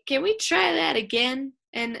 can we try that again?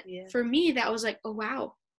 And for me, that was like, oh,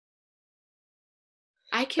 wow.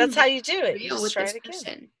 I can. That's how you do it. You just with try this it again.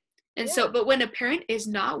 person. And so, but when a parent is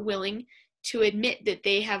not willing to admit that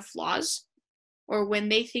they have flaws, or when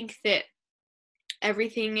they think that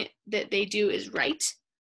everything that they do is right,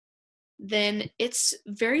 then it's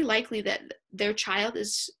very likely that their child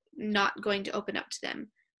is not going to open up to them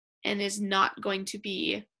and is not going to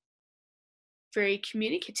be very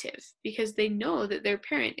communicative, because they know that their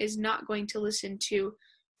parent is not going to listen to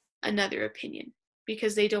another opinion,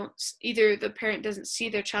 because they don't, either the parent doesn't see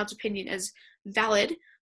their child's opinion as valid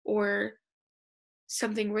or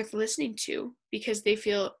something worth listening to, because they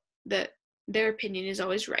feel that their opinion is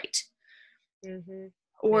always right. Mm-hmm.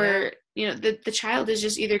 Or the child is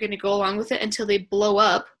just either going to go along with it until they blow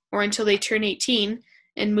up, or until they turn 18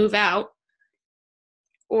 and move out,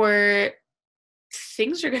 or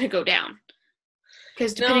things are going to go down,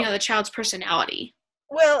 because depending on the child's personality.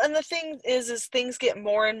 Well, and the thing is things get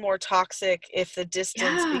more and more toxic if the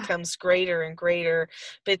distance becomes greater and greater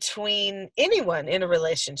between anyone in a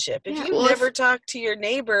relationship. If you never talk to your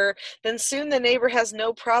neighbor, then soon the neighbor has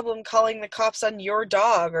no problem calling the cops on your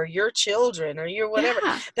dog or your children or your whatever.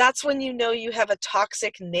 Yeah. That's when you know you have a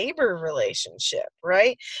toxic neighbor relationship,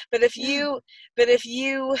 right? But if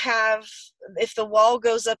if the wall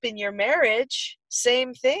goes up in your marriage,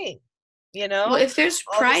 same thing. Well, if there's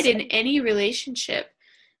pride in any relationship,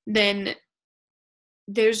 then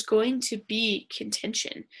there's going to be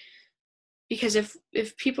contention, because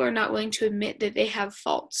if people are not willing to admit that they have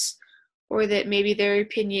faults, or that maybe their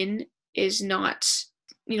opinion is not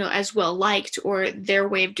as well liked, or their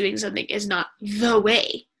way of doing something is not the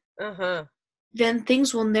way, then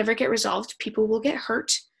things will never get resolved. People will get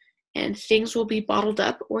hurt, and things will be bottled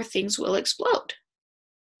up, or things will explode.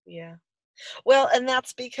 Yeah. Well, and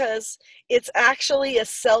that's because it's actually a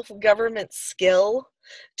self-government skill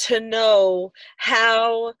to know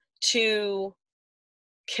how to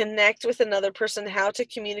connect with another person, how to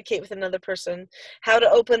communicate with another person, how to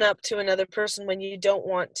open up to another person when you don't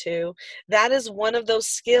want to. That is one of those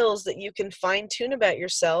skills that you can fine-tune about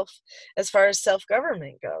yourself as far as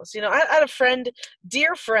self-government goes. I had a friend,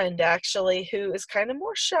 dear friend actually, who is kind of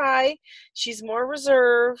more shy. She's more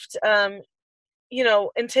reserved.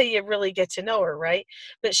 Until you really get to know her, right?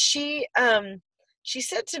 But she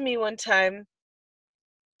said to me one time,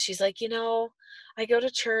 she's like, I go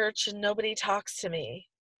to church and nobody talks to me.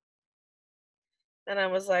 And I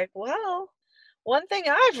was like, well, one thing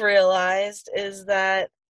I've realized is that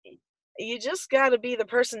you just got to be the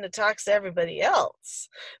person that talks to everybody else,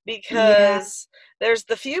 because there's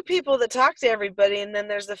the few people that talk to everybody, and then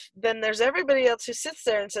there's everybody else who sits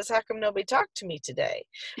there and says, how come nobody talked to me today?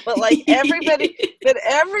 But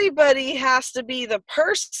everybody has to be the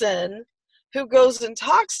person who goes and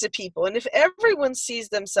talks to people. And if everyone sees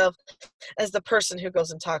themselves as the person who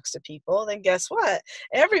goes and talks to people, then guess what?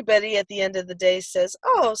 Everybody at the end of the day says,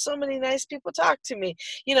 oh, so many nice people talk to me.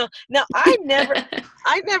 Now I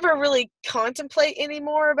never really contemplate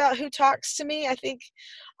anymore about who talks to me. I think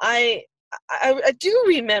I do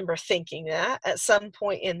remember thinking that at some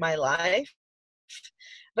point in my life.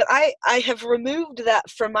 But I have removed that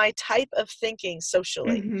from my type of thinking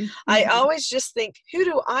socially. Mm-hmm. I always just think, who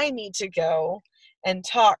do I need to go and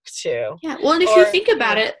talk to? Yeah, well, and if you think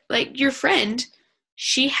about it, like your friend,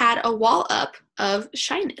 she had a wall up of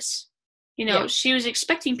shyness. She was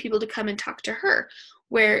expecting people to come and talk to her,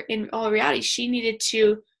 where in all reality, she needed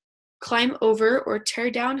to climb over or tear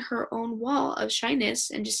down her own wall of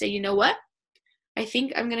shyness and just say, you know what? I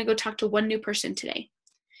think I'm going to go talk to one new person today.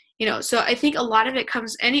 So I think a lot of it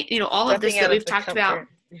comes, all of this that we've talked about,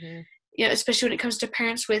 especially when it comes to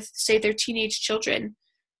parents with, say, their teenage children.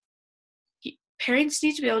 Parents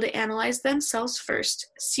need to be able to analyze themselves first,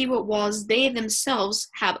 see what walls they themselves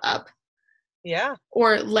have up. Yeah.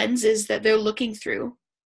 Or lenses that they're looking through.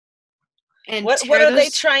 And what are they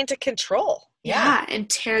trying to control? Yeah, and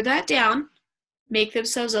tear that down, make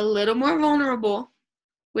themselves a little more vulnerable,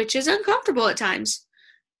 which is uncomfortable at times.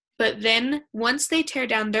 But then once they tear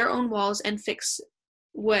down their own walls and fix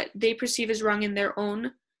what they perceive as wrong in their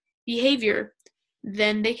own behavior,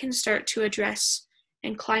 then they can start to address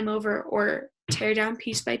and climb over or tear down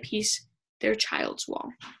piece by piece their child's wall.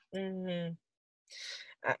 Mm-hmm.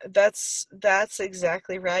 That's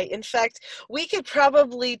exactly right. In fact, we could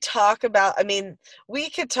probably talk about, we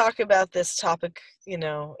could talk about this topic,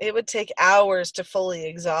 it would take hours to fully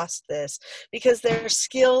exhaust this, because there are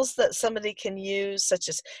skills that somebody can use, such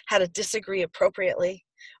as how to disagree appropriately,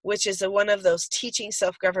 which is one of those teaching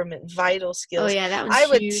self-government vital skills. Oh yeah, that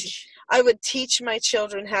one's huge. I would teach my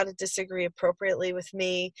children how to disagree appropriately with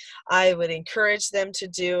me. I would encourage them to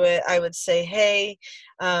do it. I would say, hey,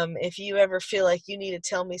 if you ever feel like you need to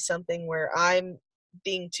tell me something where I'm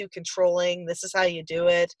being too controlling, this is how you do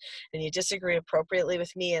it, and you disagree appropriately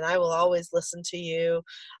with me, and I will always listen to you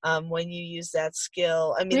when you use that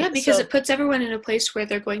skill. Because it puts everyone in a place where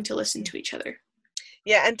they're going to listen to each other.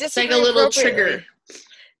 Yeah, and disagree like a little trigger.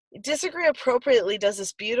 Disagree appropriately does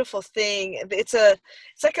this beautiful thing. It's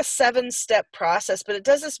like a 7-step process, but it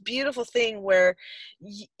does this beautiful thing where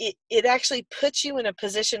it actually puts you in a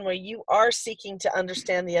position where you are seeking to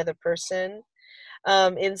understand the other person,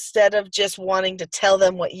 instead of just wanting to tell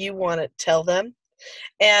them what you want to tell them.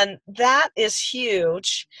 And that is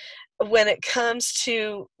huge when it comes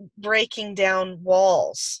to breaking down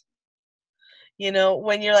walls.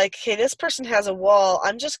 When you're like, hey, this person has a wall,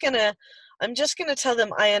 I'm just going to tell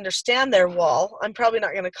them I understand their wall. I'm probably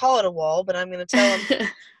not going to call it a wall, but I'm going to tell them,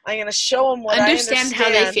 I'm going to show them what I understand how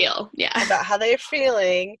they feel. Yeah. About how they're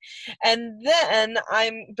feeling. And then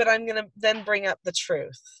I'm going to then bring up the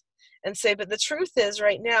truth and say, but the truth is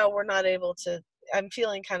right now I'm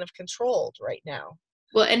feeling kind of controlled right now.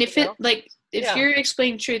 Well, and if you're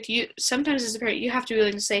explaining truth, you sometimes as a parent, you have to be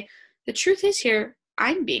willing to say, the truth is here,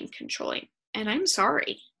 I'm being controlling and I'm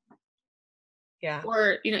sorry. Yeah.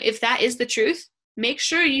 Or, if that is the truth, make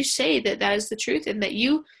sure you say that is the truth and that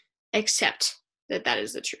you accept that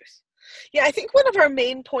is the truth. Yeah, I think one of our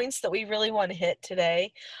main points that we really want to hit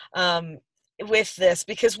today with this,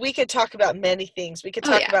 because we could talk about many things. We could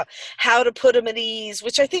talk about how to put them at ease,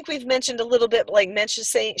 which I think we've mentioned a little bit,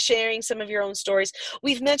 sharing some of your own stories.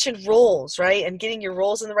 We've mentioned roles, right? And getting your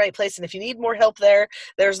roles in the right place. And if you need more help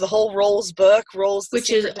there's the whole roles book, Roles, the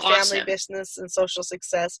Secret to Family, Business, and Social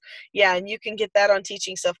Success. Yeah, and you can get that on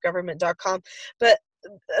teachingselfgovernment.com. But,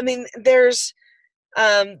 there's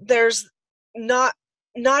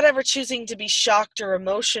not ever choosing to be shocked or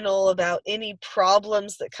emotional about any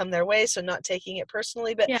problems that come their way, so not taking it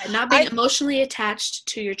personally. But not being emotionally attached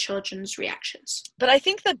to your children's reactions. But I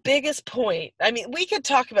think the biggest point, we could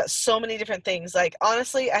talk about so many different things. Like,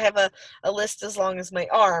 honestly, I have a list as long as my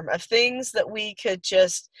arm of things that we could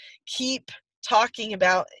just keep talking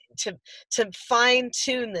about to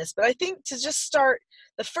fine-tune this. But I think to just start,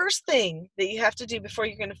 the first thing that you have to do before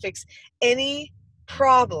you're going to fix any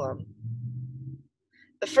problem,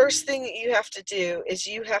 the first thing that you have to do is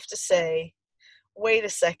you have to say, wait a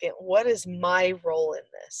second, what is my role in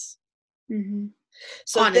this? Mm-hmm.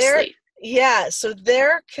 So honestly. So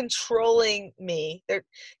they're controlling me.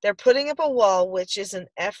 They're putting up a wall, which is an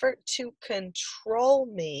effort to control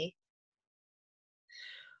me.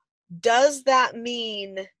 Does that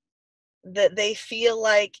mean that they feel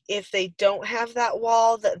like if they don't have that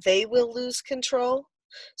wall, that they will lose control?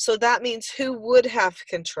 So that means who would have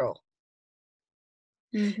control?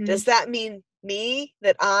 Mm-hmm. Does that mean me,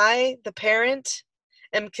 that I, the parent,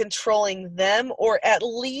 am controlling them, or at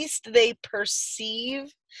least they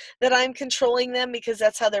perceive that I'm controlling them because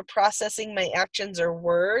that's how they're processing my actions or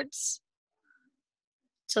words?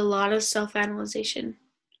 It's a lot of self-analyzation.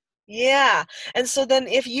 Yeah. And so then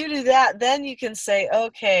if you do that, then you can say,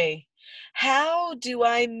 okay, how do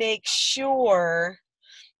I make sure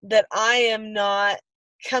that I am not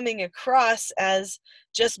coming across as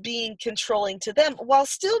just being controlling to them while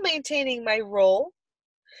still maintaining my role,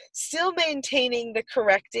 still maintaining the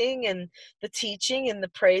correcting and the teaching and the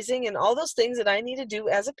praising and all those things that I need to do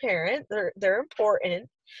as a parent. They're important.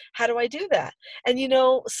 How do I do that? And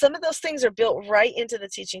some of those things are built right into the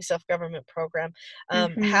Teaching Self-Government program.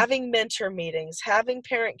 Having mentor meetings, having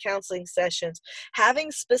parent counseling sessions, having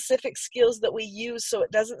specific skills that we use so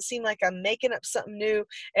it doesn't seem like I'm making up something new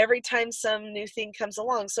every time some new thing comes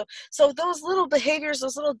along. So those little behaviors,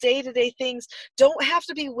 those little day-to-day things don't have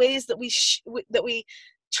to be ways that we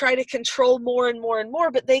try to control more and more and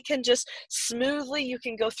more, but they can just smoothly, you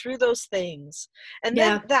can go through those things. And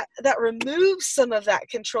then Yeah. that removes some of that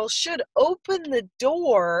control, should open the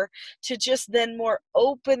door to just then more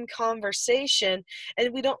open conversation.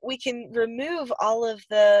 And we can remove all of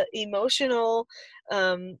the emotional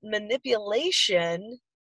manipulation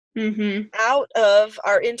Mm-hmm. out of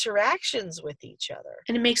our interactions with each other.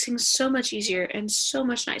 And it makes things so much easier and so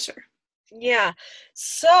much nicer. Yeah.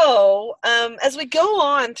 So, as we go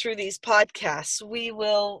on through these podcasts, we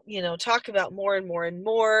will, talk about more and more and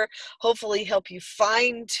more, hopefully help you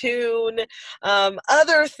fine tune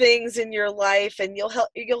other things in your life. And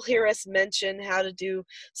you'll hear us mention how to do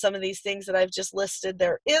some of these things that I've just listed.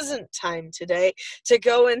 There isn't time today to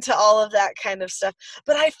go into all of that kind of stuff,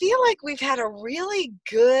 but I feel like we've had a really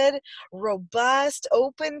good, robust,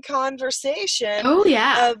 open conversation Oh,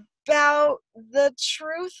 yeah. about the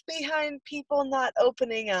truth behind people not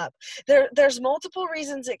opening up. There's multiple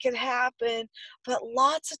reasons it could happen, but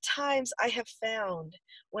lots of times I have found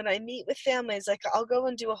when I meet with families, like I'll go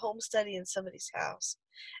and do a home study in somebody's house,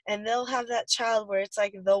 and they'll have that child where it's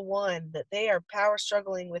like the one that they are power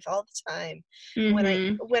struggling with all the time.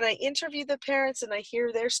 Mm-hmm. When I interview the parents and I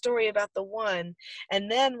hear their story about the one,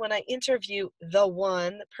 and then when I interview the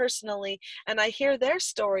one personally and I hear their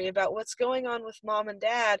story about what's going on with mom and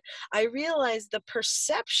dad, I realize the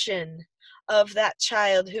perception of that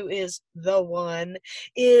child who is the one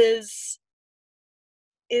is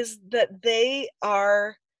that they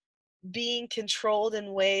are being controlled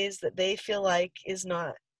in ways that they feel like is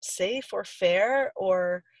not safe or fair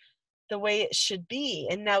or the way it should be.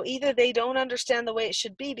 And now either they don't understand the way it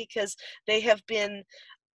should be because they have been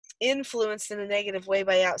influenced in a negative way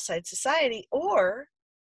by outside society, or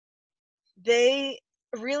they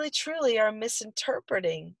really truly are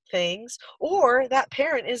misinterpreting things, or that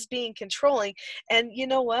parent is being controlling. And you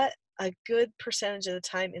know what? A good percentage of the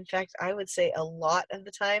time, in fact, I would say a lot of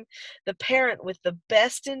the time, the parent with the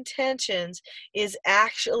best intentions is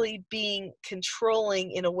actually being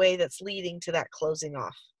controlling in a way that's leading to that closing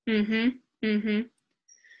off. Mm-hmm. Mm-hmm.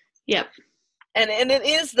 Yep. And it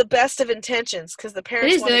is the best of intentions because the It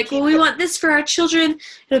parents is. want They're to like, well, keep we them. want this for our children.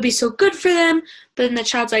 It'll be so good for them. But then the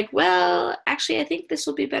child's like, well, actually, I think this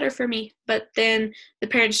will be better for me. But then the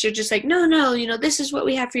parents are just like, no, this is what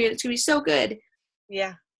we have for you. It's going to be so good.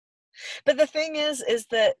 Yeah. But the thing is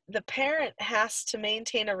that the parent has to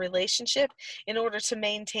maintain a relationship in order to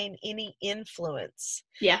maintain any influence.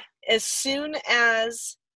 Yeah. As soon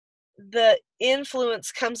as the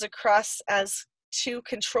influence comes across as too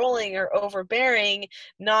controlling or overbearing,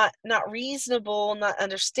 not reasonable, not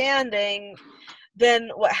understanding, then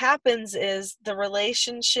what happens is the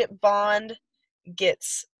relationship bond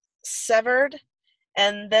gets severed,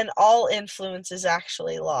 and then all influence is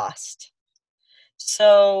actually lost.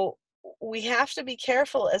 So we have to be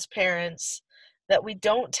careful as parents that we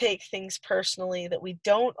don't take things personally, that we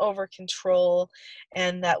don't over control,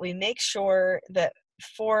 and that we make sure that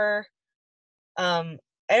for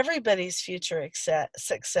everybody's future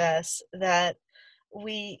success, that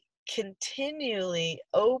we continually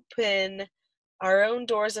open our own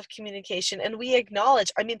doors of communication, and we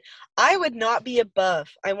acknowledge. I mean, I would not be above,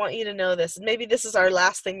 I want you to know this, maybe this is our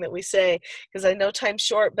last thing that we say because I know time's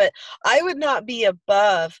short, but I would not be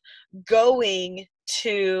above going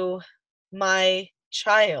to my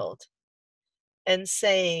child and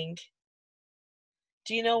saying,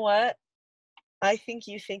 do you know what? I think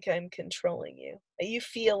you think I'm controlling you. You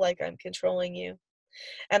feel like I'm controlling you.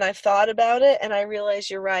 And I've thought about it and I realize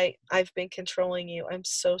you're right. I've been controlling you. I'm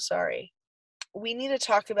so sorry. We need to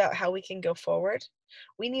talk about how we can go forward.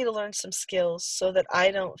 We need to learn some skills so that I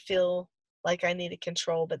don't feel like I need to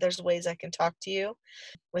control, but there's ways I can talk to you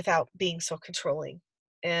without being so controlling.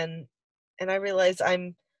 And I realize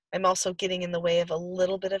I'm also getting in the way of a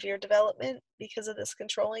little bit of your development because of this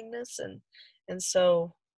controllingness, and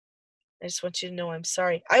so I just want you to know I'm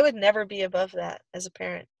sorry. I would never be above that as a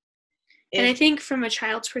parent. And I think from a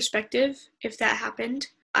child's perspective, if that happened,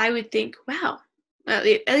 I would think, wow, at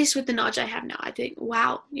least with the knowledge I have now, I think,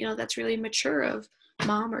 wow, that's really mature of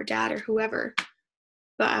mom or dad or whoever.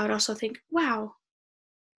 But I would also think, wow,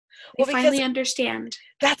 they finally understand.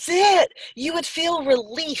 That's it. You would feel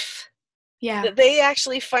relief. Yeah. That they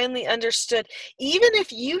actually finally understood. Even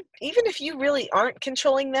if you really aren't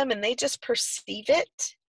controlling them and they just perceive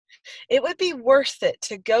it, it would be worth it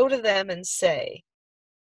to go to them and say,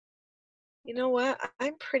 you know what?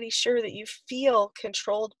 I'm pretty sure that you feel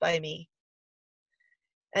controlled by me.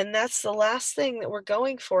 And that's the last thing that we're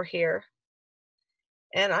going for here.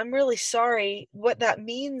 And I'm really sorry. What that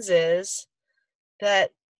means is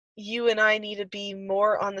that you and I need to be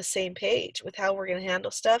more on the same page with how we're going to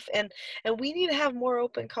handle stuff, and we need to have more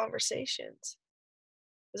open conversations,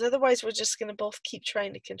 because otherwise we're just going to both keep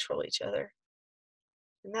trying to control each other,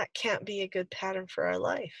 and that can't be a good pattern for our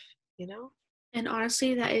life, you know? And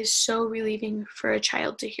honestly, that is so relieving for a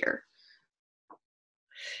child to hear.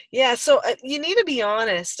 Yeah, so you need to be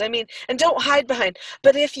honest. I mean, and don't hide behind.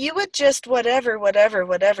 But if you would just whatever, You can't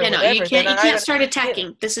start you know,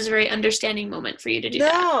 attacking. This is a very understanding moment for you to do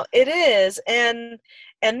that. no, it is. And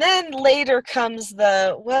then later comes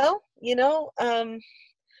the, well, you know,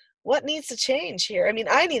 what needs to change here? I mean,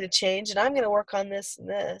 I need to change, and I'm going to work on this and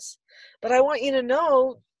this. But I want you to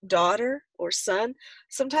know, daughter or son,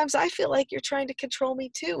 sometimes I feel like you're trying to control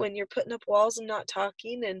me too, when you're putting up walls and not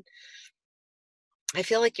talking, and I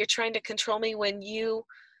feel like you're trying to control me when you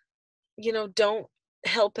know, don't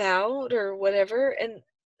help out or whatever. And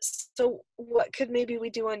so what could maybe we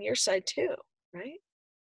do on your side too, right?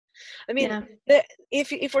 I mean, Yeah.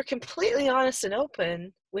 if we're completely honest and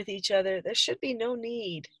open with each other, there should be no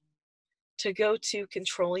need to go to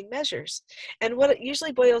controlling measures. And what it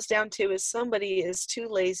usually boils down to is somebody is too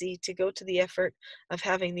lazy to go to the effort of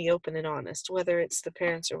having the open and honest, whether it's the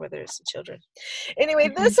parents or whether it's the children. Anyway,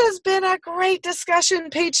 this has been a great discussion.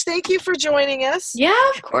 Paige, thank you for joining us. Yeah,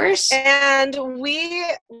 of course. And we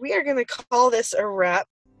are going to call this a wrap.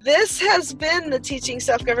 This has been the Teaching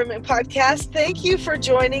Self-Government Podcast. Thank you for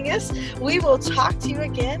joining us. We will talk to you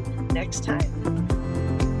again next time.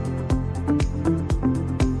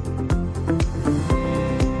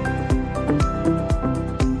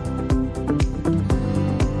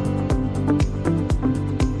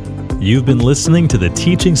 You've been listening to the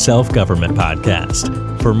Teaching Self-Government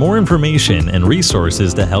Podcast. For more information and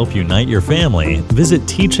resources to help unite your family, visit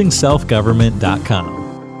teachingselfgovernment.com.